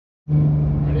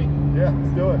Ready? Yeah,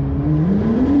 let's do it.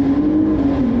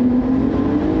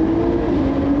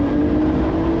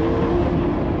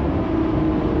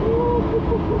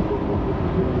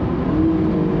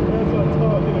 That's what I'm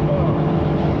talking about.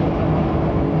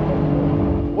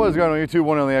 What is going on YouTube?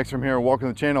 One on the Xram here. Welcome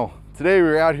to the channel. Today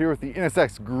we're out here with the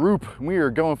NSX group. We are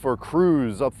going for a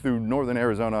cruise up through northern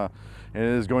Arizona, and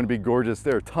it is going to be gorgeous.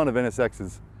 There are a ton of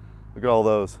NSXs. Look at all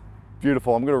those.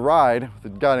 Beautiful. I'm going to ride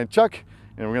with a guy named Chuck,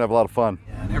 and we're going to have a lot of fun.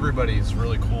 Yeah, and everybody's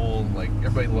really cool. Like,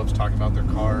 everybody loves talking about their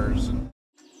cars. And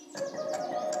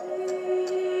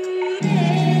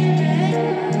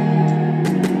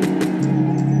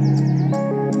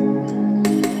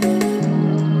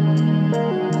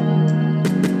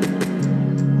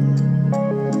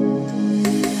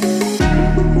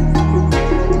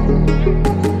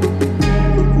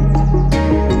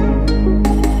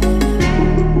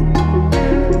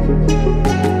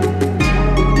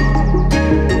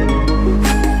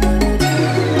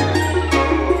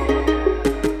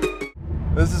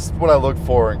this is what I look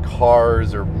for in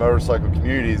cars or motorcycle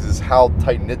communities, is how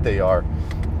tight-knit they are.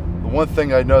 The one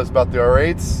thing I noticed about the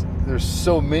R8s, there's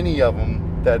so many of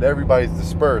them that everybody's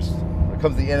dispersed. When it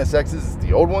comes to the NSXs, it's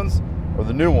the old ones or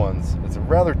the new ones. It's a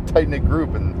rather tight-knit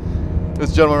group, and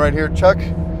this gentleman right here, Chuck, is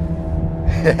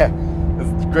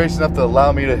gracious enough to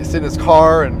allow me to sit in his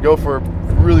car and go for a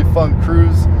really fun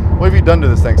cruise. What have you done to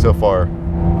this thing so far?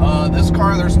 this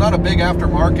car, there's not a big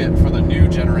aftermarket for the new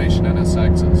generation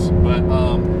NSXs, but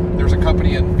there's a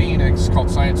company in Phoenix called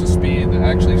Science of Speed that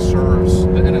actually serves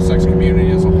the NSX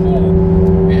community as a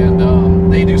whole,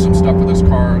 and they do some stuff with this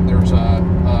car. There's a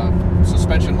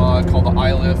suspension mod called the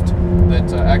iLift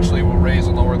that actually will raise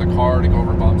and lower the car to go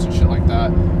over bumps and shit like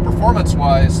that.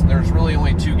 Performance-wise, there's really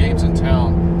only two games in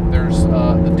town. There's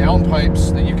the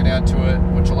downpipes that you can add to it,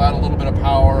 which will add a little bit of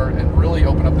power and really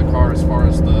open up the car as far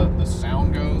as the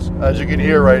sound goes. As you can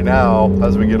hear right now,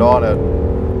 as we get on it.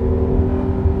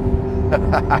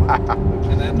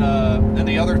 And then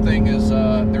the other thing is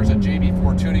there's a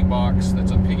JB4 tuning box that's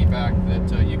a piggyback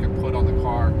that you can put on the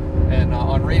car, and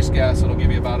on race gas it'll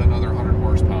give you about another 100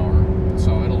 horsepower,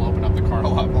 so it'll open up the car a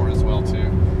lot more as well too.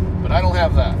 But I don't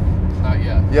have that, not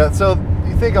yet. Yeah, so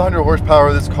you think 100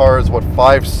 horsepower, this car is what,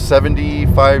 570,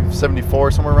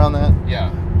 574, somewhere around that?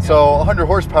 Yeah. So 100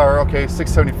 horsepower, okay,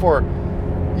 674.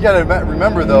 You gotta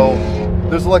remember though,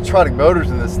 there's electronic motors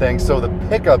in this thing, so the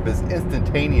pickup is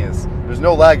instantaneous. There's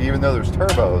no lag even though there's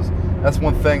turbos. That's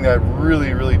one thing that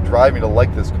really, really drive me to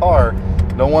like this car.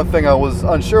 The one thing I was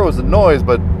unsure was the noise,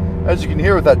 but as you can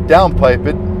hear with that downpipe,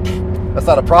 that's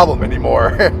not a problem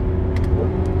anymore.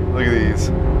 Look at these.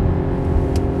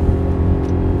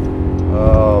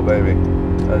 Oh baby,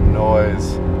 that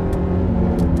noise.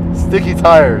 Sticky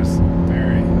tires.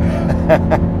 Very.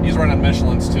 He's running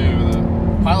Michelin's too. The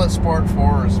Pilot Sport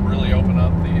 4 has really opened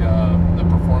up the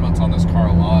performance on this car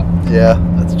a lot. Yeah,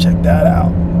 let's check that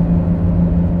out.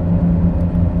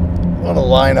 What a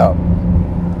lineup.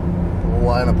 A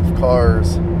lineup of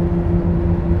cars.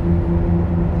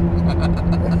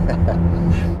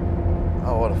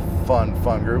 Oh, what a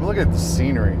fun group. Look at the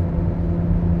scenery.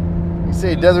 You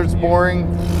say desert's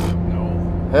boring? No.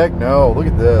 Heck no, look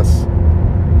at this.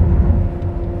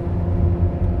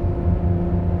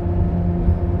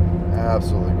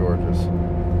 Absolutely gorgeous.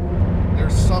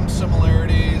 There's some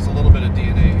similarities, a little bit of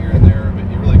DNA here and there, but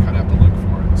you really kind of have to look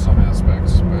for it in some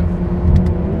aspects. But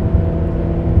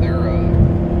they're, I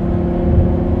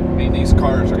mean, these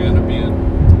cars are going to end up being.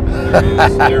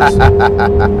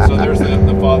 So there's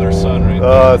the father-son right there.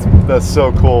 Oh, that's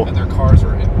so cool. And their cars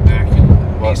are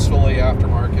immaculate, peacefully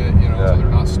aftermarket, you know, Yeah. so they're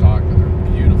not stock, but they're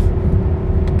beautiful.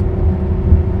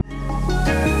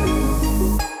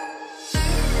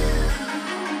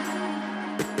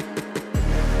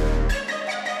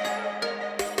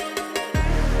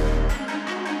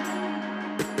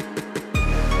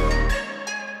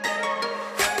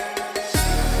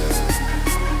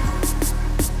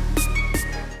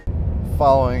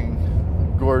 Following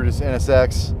gorgeous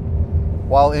NSX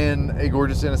while in a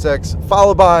gorgeous NSX,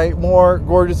 followed by more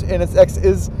gorgeous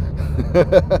NSXs.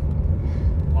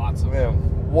 Lots of Man,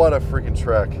 what a freaking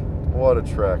trek. What a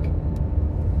trek.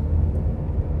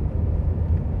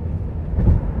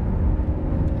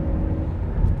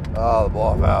 Oh, the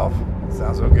blow-off valve.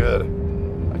 Sounds so good.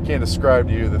 I can't describe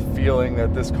to you the feeling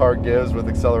that this car gives with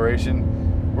acceleration.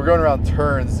 We're going around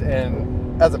turns,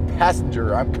 and as a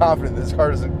passenger, I'm confident this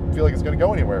car doesn't feel like it's going to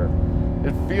go anywhere.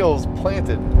 It feels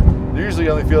planted. Usually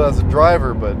I only feel as a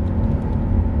driver, but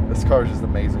this car is just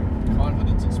amazing.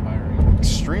 Confidence inspiring.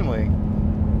 Extremely.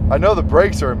 I know the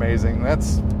brakes are amazing.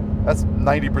 That's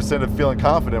 90% of feeling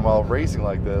confident while racing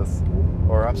like this.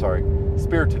 Or I'm sorry,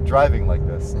 spirit to driving like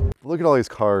this. Look at all these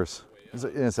cars. These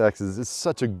are NSXs. It's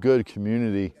such a good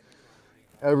community.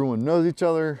 Everyone knows each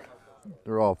other.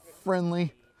 They're all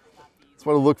friendly. That's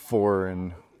what I look for,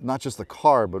 and not just the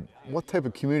car, but what type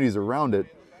of community is around it.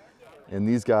 And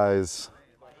these guys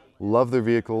love their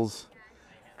vehicles.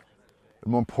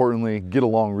 And more importantly, get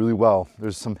along really well.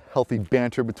 There's some healthy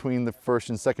banter between the first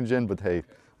and second gen, but hey,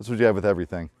 that's what you have with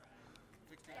everything.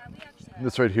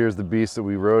 This right here is the beast that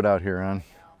we rode out here on.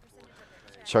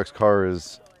 Chuck's car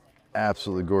is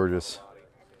absolutely gorgeous.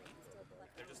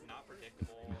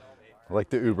 I like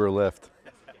the Uber Lyft.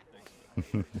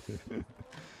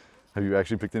 Have you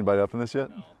actually picked anybody up in this yet?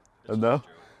 No?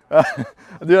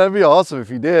 Dude, that'd be awesome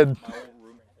if you did.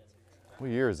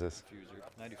 What year is this?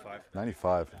 95.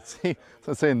 95. See,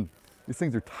 so I'm saying these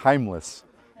things are timeless.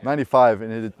 95,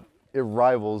 and it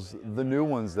rivals the new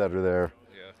ones that are there.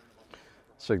 Yeah.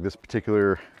 Let's check this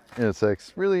particular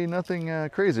NSX. Really nothing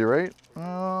crazy, right?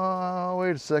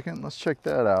 Wait a second. Let's check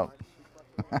that out.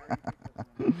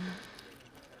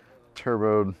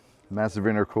 Turboed, massive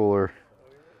intercooler.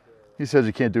 He says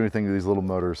you can't do anything to these little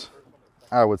motors.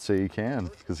 I would say you can,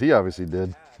 because he obviously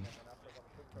did.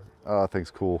 Oh, that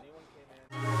thing's cool.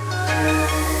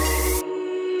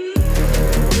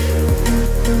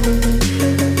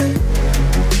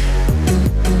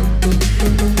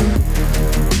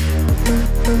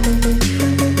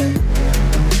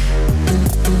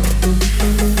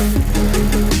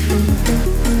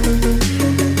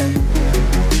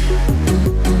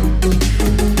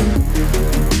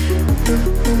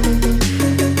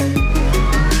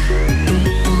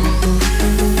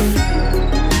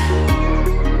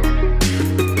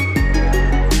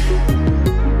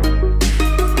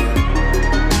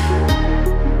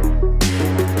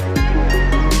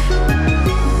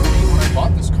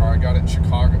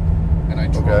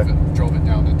 Drove it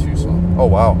down to Tucson. Oh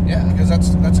wow! Yeah, because that's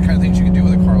the kind of things you can do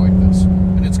with a car like this,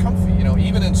 and it's comfy. You know,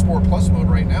 even in Sport Plus mode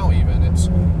right now, even it's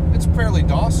fairly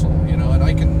docile. You know, and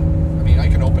I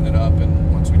can open it up,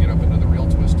 and once we get up into the real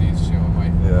twisties, you know,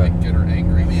 I might get her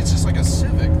angry. I mean, it's just like a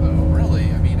Civic, though.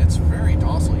 Really, I mean, it's very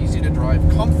docile, easy to drive,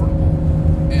 comfortable,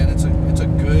 and it's a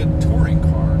good touring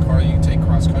car, a car you can take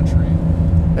cross country.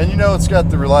 And you know, it's got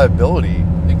the reliability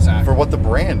exactly for what the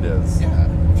brand is. Yeah.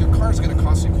 Your car's going to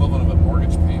cost the equivalent of a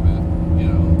mortgage payment, you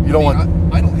know. You don't want.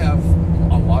 I don't have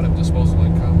a lot of disposable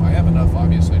income. I have enough,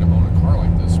 obviously, to own a car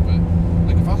like this. But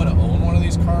like, if I'm going to own one of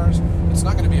these cars, it's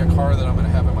not going to be a car that I'm going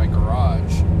to have in my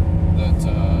garage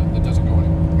that doesn't go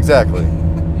anywhere. Exactly.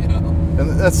 You know.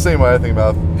 And that's the same way I think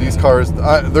about these cars.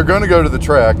 They're going to go to the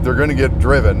track. They're going to get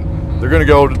driven. They're going to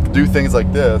go do things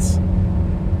like this.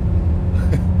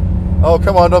 Oh,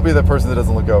 come on, don't be the person that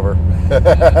doesn't look over.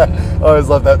 I always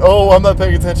love that. Oh, I'm not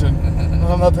paying attention.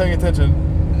 Oh, I'm not paying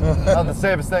attention. Not the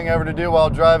safest thing ever to do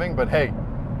while driving, but hey,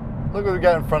 look what we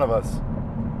got in front of us.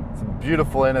 Some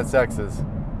beautiful NSXs.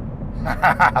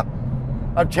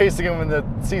 I'm chasing them in the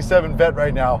C7 Vet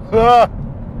right now.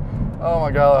 Oh my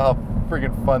God, how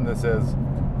freaking fun this is.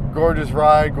 Gorgeous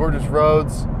ride, gorgeous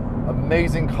roads,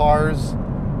 amazing cars,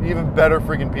 even better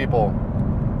freaking people.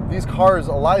 These cars,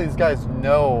 a lot of these guys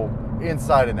know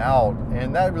inside and out,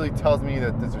 and that really tells me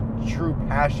that there's a true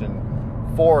passion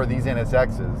for these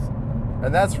NSXs,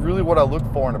 and that's really what I look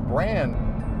for in a brand.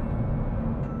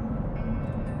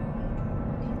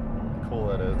 Cool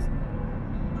that is.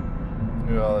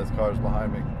 Look at all those cars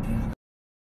behind me.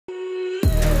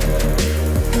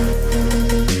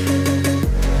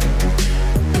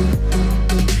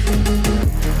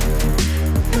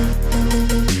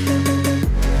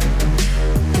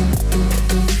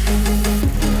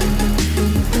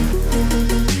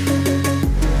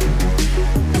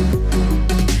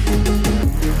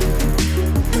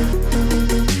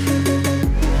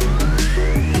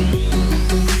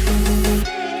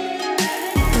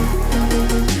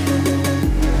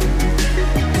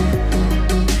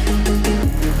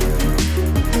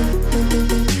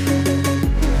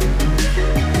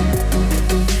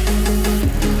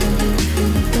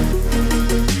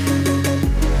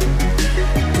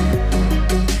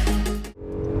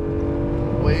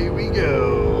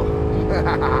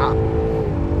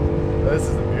 This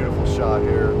is a beautiful shot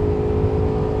here.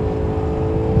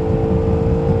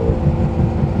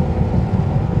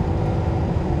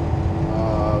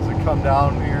 As we come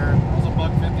down here. That was a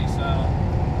 $1.50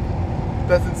 sound.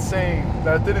 That's insane.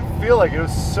 That didn't feel like it. It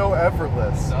was so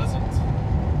effortless. It doesn't.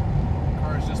 The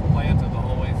car is just planted the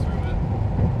whole way through it.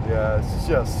 Yeah, it's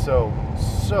just so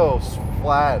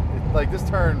flat. Like this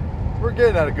turn, we're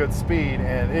getting at a good speed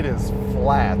and it is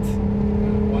flat.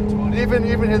 120. Even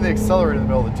hitting the accelerator in the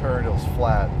middle of the turn, it was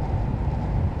flat.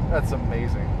 That's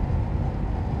amazing.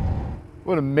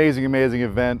 What an amazing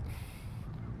event.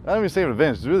 Not even saying an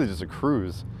adventure, it's really just a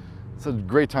cruise. It's a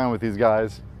great time with these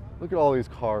guys. Look at all these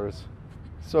cars.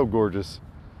 So gorgeous.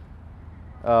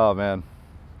 Oh man,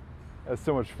 that's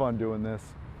so much fun doing this.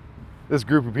 This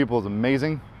group of people is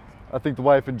amazing. I think the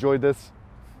wife enjoyed this.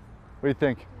 What do you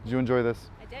think? Did you enjoy this?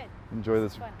 I did. Enjoy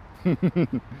this?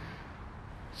 Fun.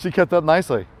 She kept up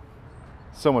nicely.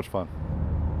 So much fun.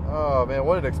 Oh man,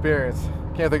 what an experience.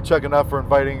 Can't thank Chuck enough for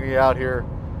inviting me out here.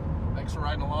 Thanks for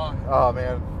riding along. Oh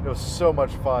man, it was so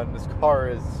much fun. This car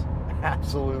is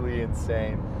absolutely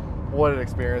insane. What an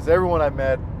experience. Everyone I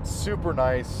met, super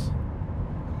nice.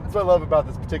 That's what I love about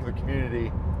this particular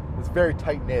community. It's very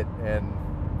tight-knit, and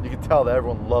you can tell that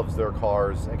everyone loves their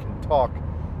cars and can talk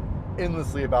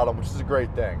endlessly about them, which is a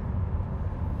great thing.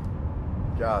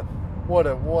 God, what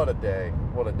a day.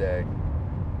 What a day.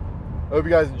 I hope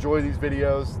you guys enjoy these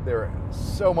videos. They're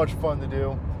so much fun to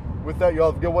do. With that, you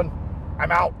all have a good one.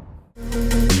 I'm out.